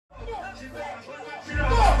So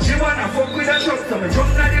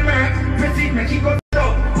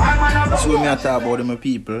when I talk about my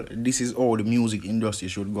people, this is how the music industry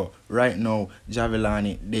should go. Right now,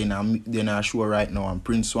 Jahvillani, they're not sure right now, and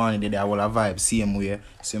Prince Swanny, they have all a vibe same way.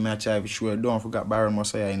 So I try to show, don't forget Baron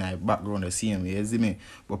Messiah in the background the same way, you see me?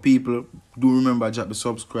 But people, do remember drop the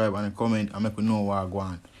subscribe and comment and make me know what I go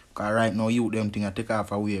on. Because right now, you them thing I take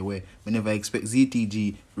off away where we never expect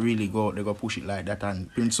ZTG really go, they go push it like that.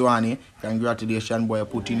 And Prince Swanny, congratulations boy,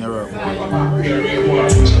 put in your work.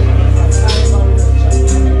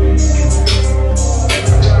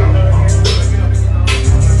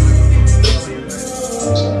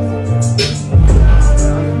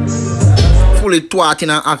 Fully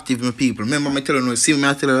twatting and active, my people. Remember me telling you, see me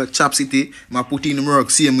I tell you, Chap City, I put in the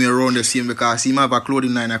work, same way around the same because see me have a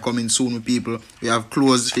clothing line coming soon, my people. We have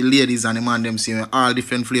clothes for ladies and the man them same, all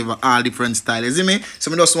different flavor, all different style. You see me?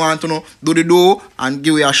 So I just want to know, do the do and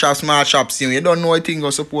give you a shop, small shop, same way. You don't know a thing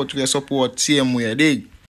or support, you support same way, dig?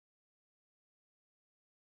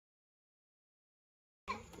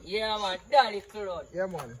 Yeah man, Daddy Claude. Yeah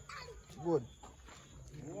man, good.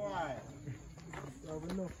 Why? You have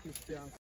enough Christian.